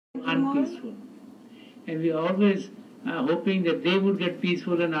unpeaceful. And we always are hoping that they would get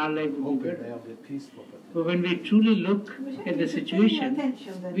peaceful and our life would be better. But when we truly look at the situation,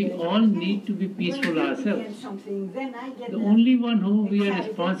 we all need to be peaceful ourselves. The only one who we are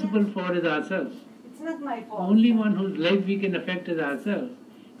responsible for is ourselves. It's not my fault. The only one whose life we can affect is ourselves.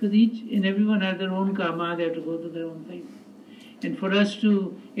 Because each and everyone has their own karma, they have to go through their own thing. And for us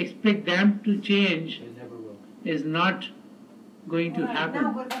to expect them to change is not going to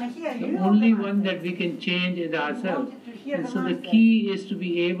happen. The only one that we can change is ourselves. And so the key is to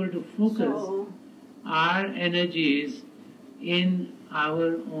be able to focus our energies in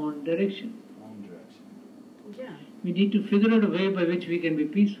our own direction. We need to figure out a way by which we can be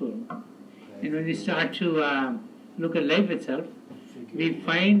peaceful. And when we start to look at life itself, we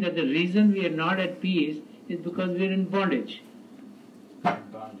find that the reason we are not at peace is because we are in bondage.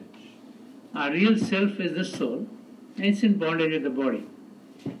 Our real self is the soul, and it's in bondage with the body.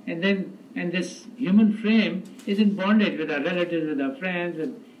 And this human frame is in bondage with our relatives, with our friends,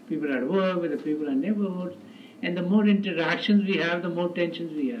 with people at work, with the people in neighborhoods. And the more interactions we have, the more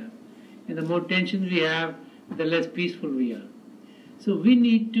tensions we have. And the more tensions we have, the less peaceful we are. So we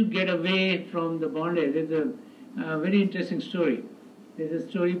need to get away from the bondage. There's a very interesting story. There's a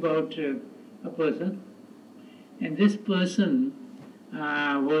story about a person, and this person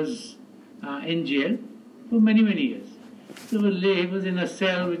was in jail for many, many years. So he was in a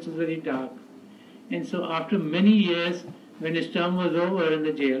cell which was very dark. And so after many years, when his term was over in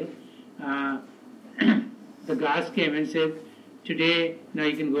the jail, the guards came and said, "Today, now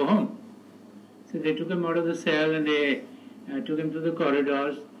you can go home." So they took him out of the cell and they took him to the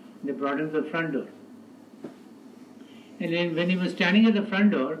corridors. They brought him to the front door. And then when he was standing at the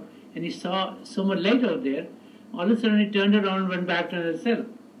front door and he saw so much light out there, all of a sudden he turned around and went back to the cell.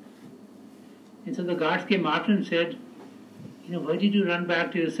 And so the guards came after him and said, "Why did you run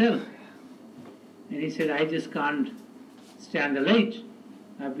back to your cell?" And he said, "I just can't stand the light.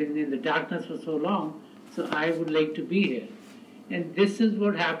 I've been in the darkness for so long, so I would like to be here." And this is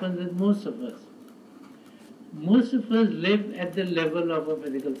what happens with most of us. Most of us live at the level of our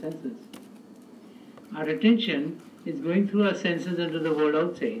physical senses. Our attention is going through our senses into the world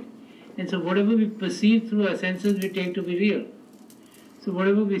outside. And so whatever we perceive through our senses, we take to be real. So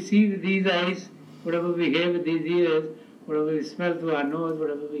whatever we see with these eyes, whatever we hear with these ears, whatever we smell through our nose,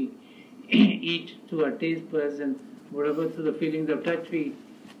 whatever we eat through our taste buds, and whatever through the feelings of touch we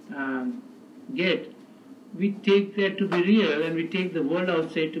get, we take that to be real, and we take the world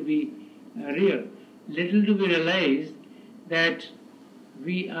outside to be real. Little do we realize that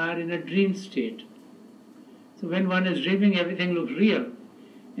we are in a dream state. So when one is dreaming, everything looks real.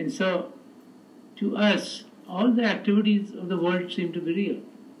 And so to us, all the activities of the world seem to be real.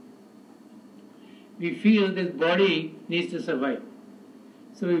 We feel this body needs to survive.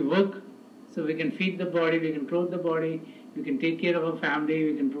 So we work so we can feed the body, we can clothe the body, we can take care of our family,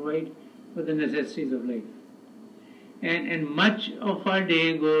 we can provide for the necessities of life. And much of our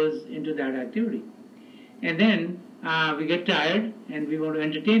day goes into that activity. And then we get tired and we want to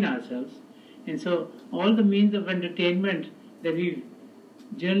entertain ourselves. And so all the means of entertainment that we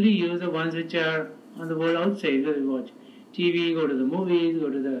generally use are ones which are on the world outside. So we watch TV, go to the movies,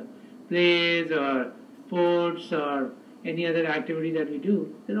 go to the plays or sports or any other activity that we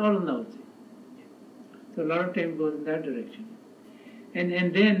do. They're all on the outside. So a lot of time goes in that direction. And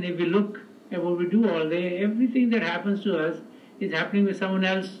then if we look at what we do all day, everything that happens to us is happening with someone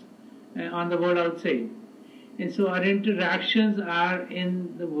else on the world outside. And so our interactions are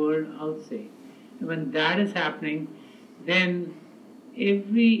in the world outside. And when that is happening, then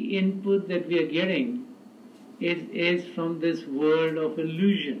every input that we are getting is from this world of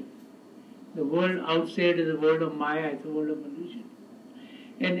illusion. The world outside is a world of Maya, it's a world of illusion.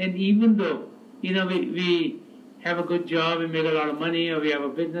 And even though, we have a good job, we make a lot of money, or we have a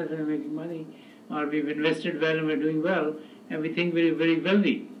business and we're making money, or we've invested well and we're doing well, and we think we're very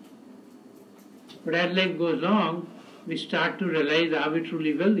wealthy. But as life goes on, we start to realize, are we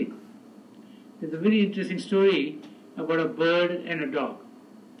truly wealthy? There's a very interesting story about a bird and a dog.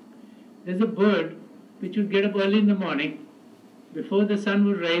 There's a bird which would get up early in the morning. Before the sun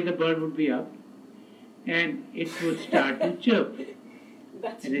would rise, the bird would be up, and it would start to chirp.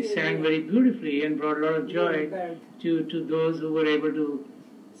 And it sang very beautifully and brought a lot of joy to those who were able to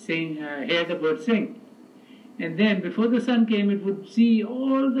sing, hear the bird sing. And then before the sun came, it would see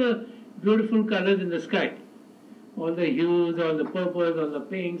all the beautiful colors in the sky. All the hues, all the purples, all the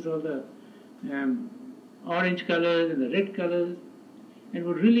pinks, all the orange colors and the red colors, and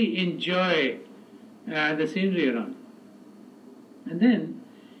would really enjoy the scenery around. And then,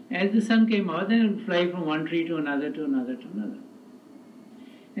 as the sun came out, then it would fly from one tree to another, to another, to another.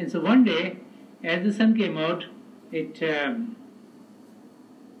 And so one day, as the sun came out, it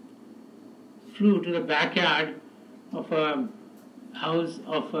flew to the backyard of a house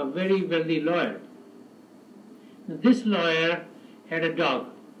of a very wealthy lawyer. Now, this lawyer had a dog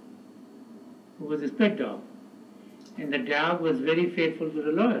who was his pet dog, and the dog was very faithful to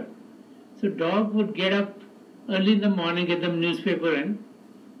the lawyer. So dog would get up early in the morning, get the newspaper in.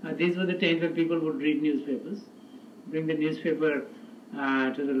 These were the times when people would read newspapers, bring the newspaper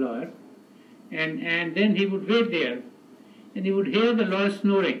to the lawyer, and then he would wait there, and he would hear the lawyer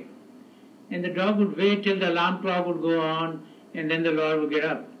snoring, and the dog would wait till the alarm clock would go on, and then the lawyer would get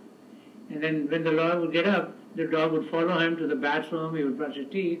up. And then when the lawyer would get up, the dog would follow him to the bathroom, he would brush his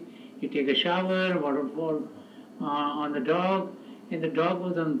teeth, he'd take a shower, water would fall on the dog, and the dog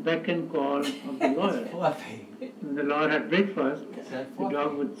was on beck and call of the lawyer. When the lawyer had breakfast, the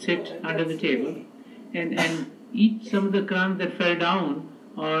dog would sit under the table and eat some of the crumbs that fell down,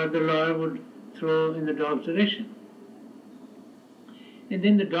 or the lawyer would throw in the dog's direction. And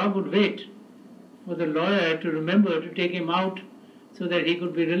then the dog would wait for the lawyer to remember to take him out so that he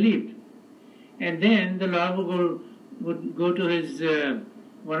could be relieved. And then the lawyer would go to his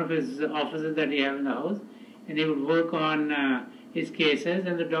one of his offices that he had in the house, and he would work on his cases,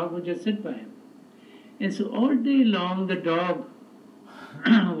 and the dog would just sit by him. And so all day long the dog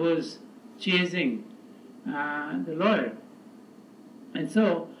was chasing the lawyer. And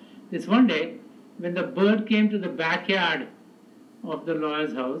so this one day, when the bird came to the backyard of the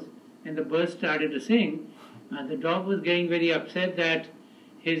lawyer's house, and the bird started to sing, the dog was getting very upset that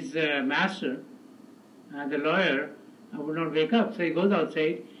his master, the lawyer, would not wake up. So he goes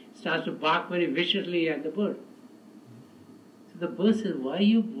outside, starts to bark very viciously at the bird. So the bird says, "Why are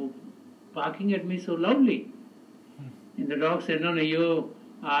you barking at me so loudly?" And the dog said, "No, you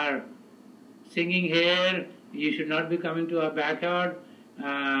are singing here. You should not be coming to our backyard.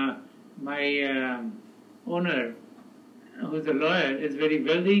 My owner, who's a lawyer, is very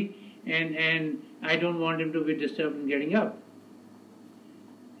wealthy, and I don't want him to be disturbed in getting up."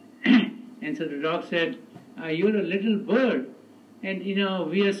 And so the dog said, "You're a little bird, and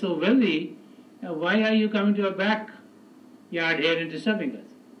we are so wealthy. Why are you coming to our backyard here and disturbing us?"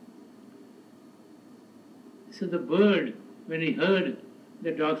 So the bird, when he heard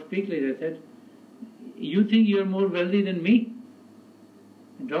the dog speak like that, said, "You think you're more wealthy than me?"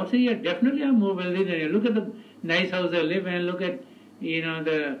 The dog said, "Yeah, definitely I'm more wealthy than you. Look at the nice house I live in. Look at,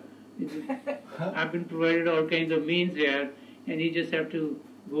 I've been provided all kinds of means here, and you just have to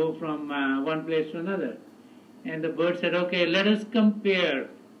go from one place to another." And the bird said, "Okay, let us compare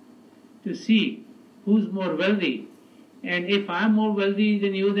to see who's more wealthy. And if I'm more wealthy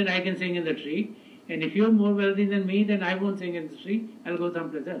than you, then I can sing in the tree. And if you're more wealthy than me, then I won't sing in the tree. I'll go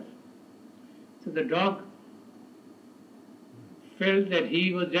someplace else." So the dog felt that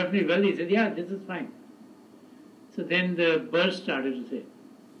he was definitely wealthy. He said, "Yeah, this is fine." So then the bird started to say.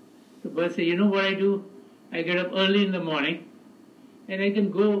 The bird said, "You know what I do? I get up early in the morning, and I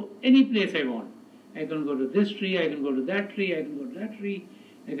can go any place I want. I can go to this tree, I can go to that tree, I can go to that tree,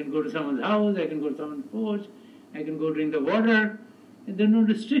 I can go to someone's house, I can go to someone's porch, I can go drink the water, and there are no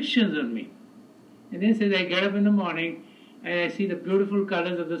restrictions on me." And then says, "I get up in the morning, and I see the beautiful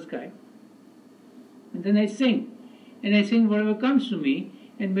colors of the sky, and then I sing. And I sing whatever comes to me,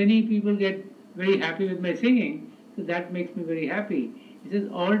 and many people get very happy with my singing, so that makes me very happy." He says,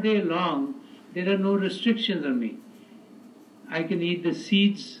 "All day long, there are no restrictions on me. I can eat the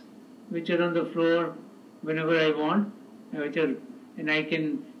seeds which are on the floor whenever I want, and I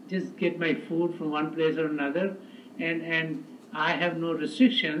can just get my food from one place or another, and I have no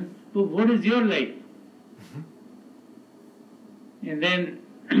restrictions. But what is your life?" And then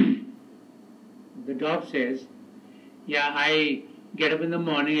the dog says, "Yeah, I get up in the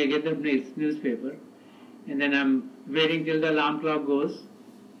morning, I get the newspaper, and then I'm waiting till the alarm clock goes,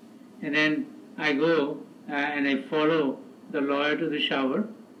 and then I go and I follow the lawyer to the shower,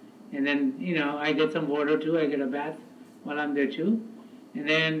 and then, I get some water too, I get a bath while I'm there too, and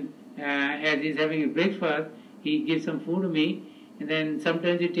then as he's having a breakfast, he gives some food to me, and then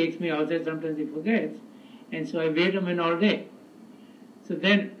sometimes he takes me outside, sometimes he forgets, and so I wait him in all day." So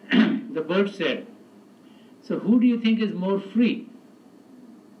then the bird said, "So who do you think is more free?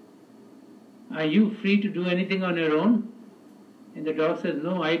 Are you free to do anything on your own?" And the dog says,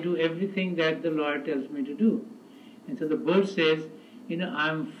 "No, I do everything that the lawyer tells me to do." And so the bird says,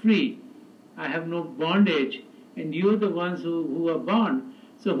 "I'm free. I have no bondage, and you're the ones who are bound.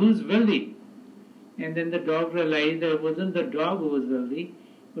 So who's wealthy?" And then the dog realized that it wasn't the dog who was wealthy,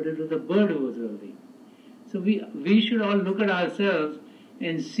 but it was the bird who was wealthy. So we should all look at ourselves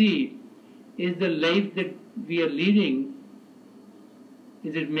and see, is the life that we are leading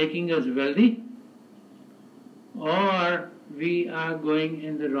Is it making us wealthy? Or we are going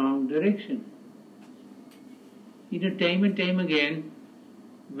in the wrong direction? Time and time again,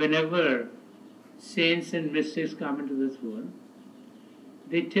 whenever saints and mystics come into this world,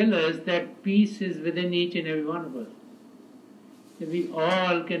 they tell us that peace is within each and every one of us. That we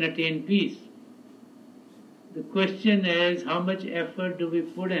all can attain peace. The question is, how much effort do we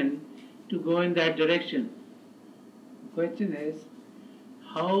put in to go in that direction? The question is,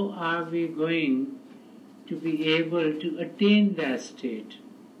 how are we going to be able to attain that state?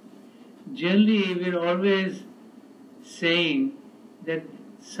 Generally, we're always saying that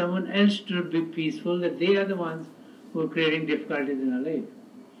someone else should be peaceful, that they are the ones who are creating difficulties in our life.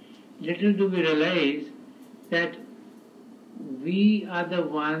 Little do we realize that we are the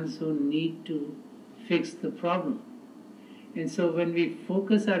ones who need to fix the problem. And so when we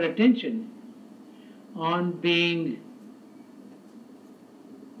focus our attention on being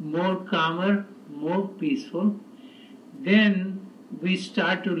more calmer, more peaceful, then we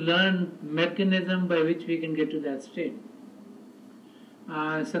start to learn mechanism by which we can get to that state.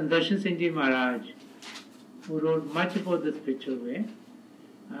 Sant Singh Ji Maharaj, who wrote much about the spiritual way,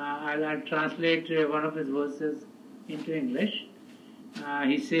 I'll translate one of his verses into English.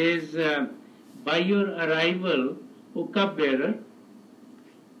 He says, by your arrival, O Cupbearer,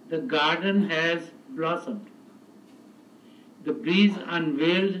 the garden has blossomed. The breeze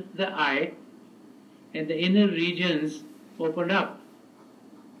unveiled the eye, and the inner regions opened up.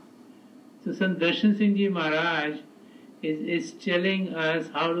 So Sant Singh Ji Maharaj is telling us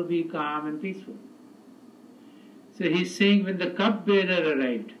how to be calm and peaceful. So he's saying, when the cupbearer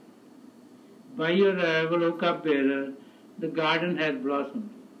arrived, by your arrival, O cupbearer, the garden has blossomed.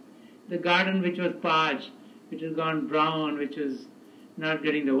 The garden which was parched, which has gone brown, which was not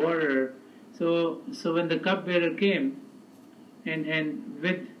getting the water. So when the cupbearer came, and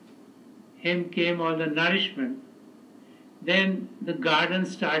with him came all the nourishment, then the garden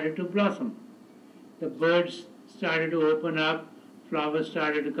started to blossom. The birds started to open up, flowers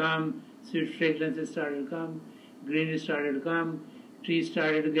started to come, sweet fragrances started to come, greenery started to come, trees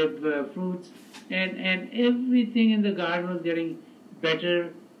started to get fruits, and everything in the garden was getting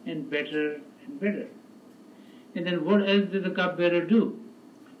better and better and better. And then what else did the cupbearer do?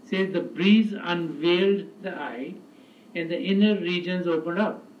 It says the breeze unveiled the eye and the inner regions opened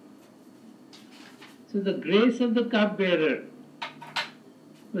up. So the grace of the cupbearer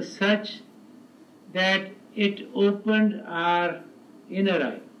was such that it opened our inner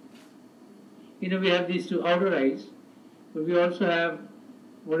eye. We have these two outer eyes, but we also have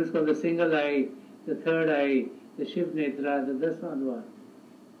what is called the single eye, the third eye, the Shiv Netra, the Daswan Dhar.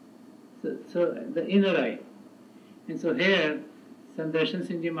 So the inner eye. And so here, Sant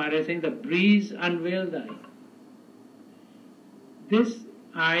Singh Ji Maharaj is saying the breeze unveiled the eye. This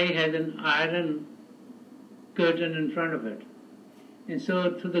eye has an iron curtain in front of it. And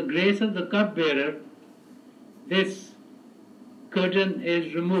so through the grace of the cupbearer, this curtain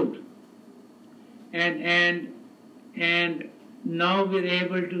is removed. And now we're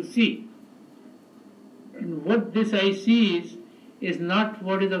able to see. And what this eye sees is not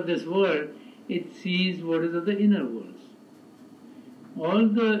what is of this world, it sees what is of the inner worlds. All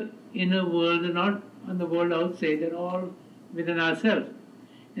the inner worlds are not on the world outside, they're all within ourselves.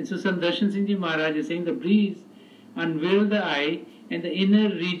 And so Sant Singh Ji Maharaj is saying the breeze unveiled the eye and the inner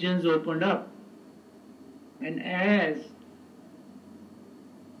regions opened up. And as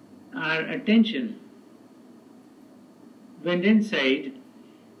our attention went inside,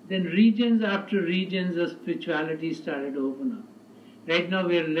 then regions after regions of spirituality started to open up. Right now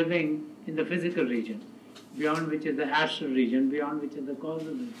we are living in the physical region, beyond which is the astral region, beyond which is the causal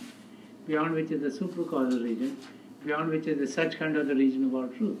region, beyond which is the supracausal region, beyond which is the Sachkhand or the region of all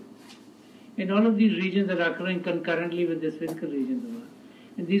truth. And all of these regions are occurring concurrently with this physical region of ours.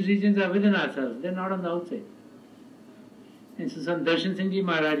 And these regions are within ourselves, they're not on the outside. And so Sant Singh Ji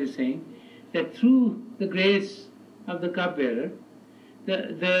Maharaj is saying that through the grace of the cupbearer,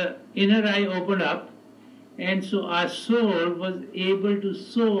 the inner eye opened up, and so our soul was able to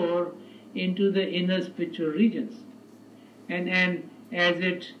soar into the inner spiritual regions. And as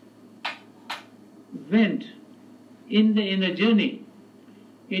it went in the inner journey,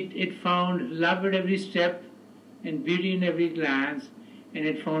 it found love at every step and beauty in every glance, and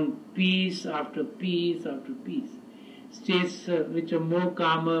it found peace after peace after peace. States which are more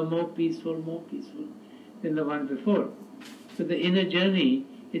calmer, more peaceful than the one before. So the inner journey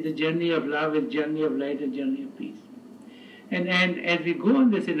is a journey of love, a journey of light, a journey of peace. And as we go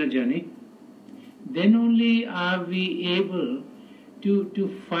on this inner journey, then only are we able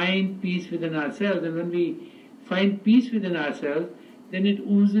to find peace within ourselves. And when we find peace within ourselves, then it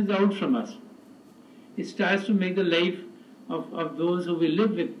oozes out from us. It starts to make the life of those who we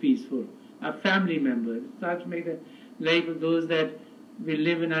live with peaceful, our family members. It starts to make the life of those that we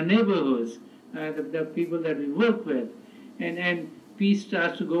live in our neighborhoods, the people that we work with. And peace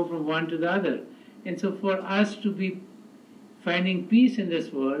starts to go from one to the other. And so for us to be finding peace in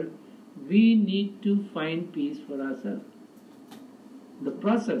this world, we need to find peace for ourselves. The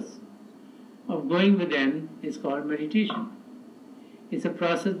process of going within is called meditation. It's a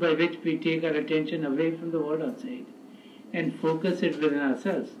process by which we take our attention away from the world outside and focus it within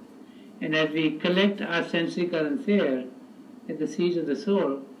ourselves. And as we collect our sensory currents here at the seeds of the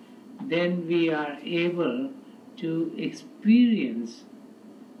soul, then we are able to experience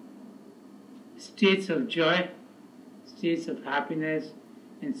states of joy, states of happiness,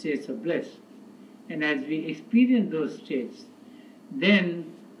 and states of bliss. And as we experience those states,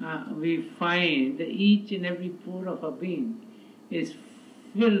 then we find that each and every pore of our being is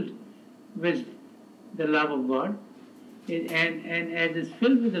filled with the love of God. And as it's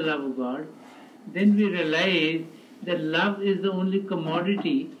filled with the love of God, then we realize that love is the only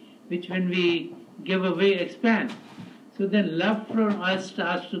commodity which when we give away expands. So then love from us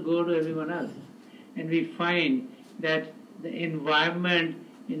starts to go to everyone else. And we find that the environment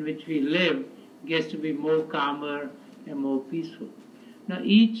in which we live gets to be more calmer and more peaceful. Now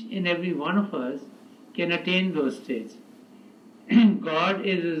each and every one of us can attain those states. God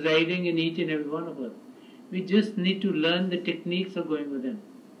is residing in each and every one of us. We just need to learn the techniques of going within.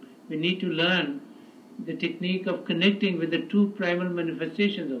 We need to learn the technique of connecting with the two primal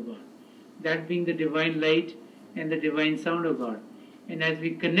manifestations of God, that being the divine light and the divine sound of God. And as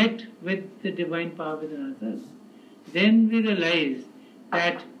we connect with the divine power within ourselves, then we realize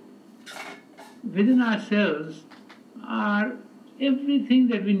that within ourselves are everything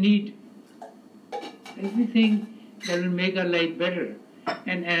that we need, everything that will make our life better.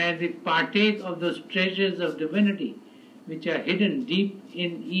 And as we partake of those treasures of divinity which are hidden deep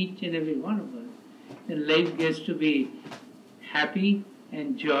in each and every one of us, then life gets to be happy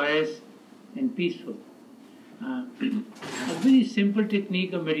and joyous and peaceful. A very simple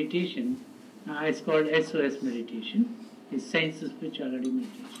technique of meditation is called SOS meditation. It's Science of Spirituality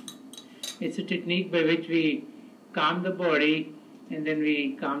meditation. It's a technique by which we calm the body and then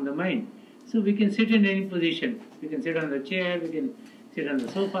we calm the mind. So we can sit in any position. We can sit on the chair, we can sit on the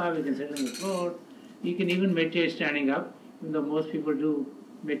sofa, we can sit on the floor. You can even meditate standing up, even though most people do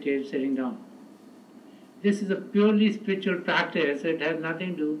meditate sitting down. This is a purely spiritual practice. It has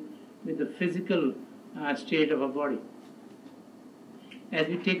nothing to do with the physical state of our body. As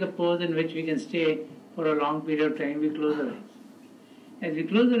we take a pose in which we can stay for a long period of time, we close our eyes. As we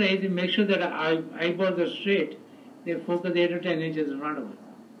close our eyes, we make sure that our eyeballs are straight. They focus 8 or 10 inches in front of us.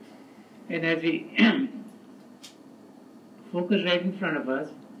 And as we focus right in front of us,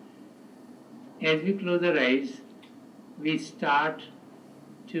 as we close our eyes, we start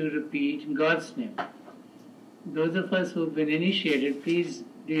to repeat God's name. Those of us who have been initiated, please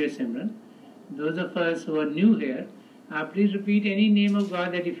do your Simran. Those of us who are new here, please repeat any name of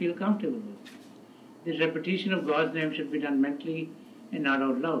God that you feel comfortable with. This repetition of God's name should be done mentally and not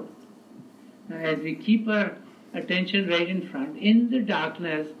out loud. Now, as we keep our attention right in front, in the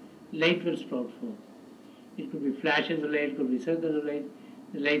darkness, light will sprout forth. It could be flashes of light, it could be circles of light,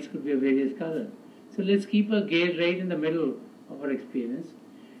 the lights could be of various colors. So let's keep our gaze right in the middle of our experience.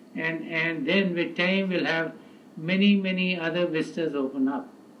 And then with time we'll have many other vistas open up.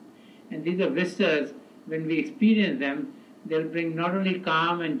 And these are vistas, when we experience them, they'll bring not only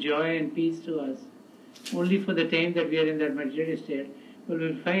calm and joy and peace to us, only for the time that we are in that meditative state, but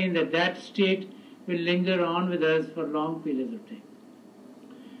we'll find that that state will linger on with us for long periods of time.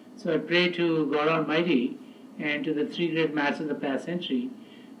 So I pray to God Almighty and to the three great masters of the past century,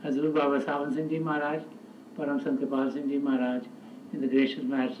 Hazur Baba Sawan Singh Ji Maharaj, Param Sant Singh Ji Maharaj, and the gracious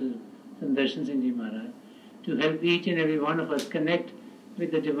masters Sandarshan Singh Ji Maharaj, to help each and every one of us connect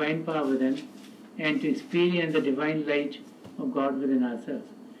with the divine power within and to experience the divine light of God within ourselves.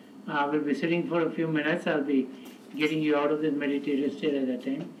 We'll be sitting for a few minutes. I'll be getting you out of this meditative state at that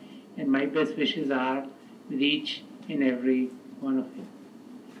time, and my best wishes are with each and every one of you.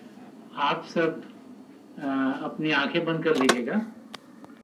 आप सब अपनी आंखें बंद कर लीजिएगा.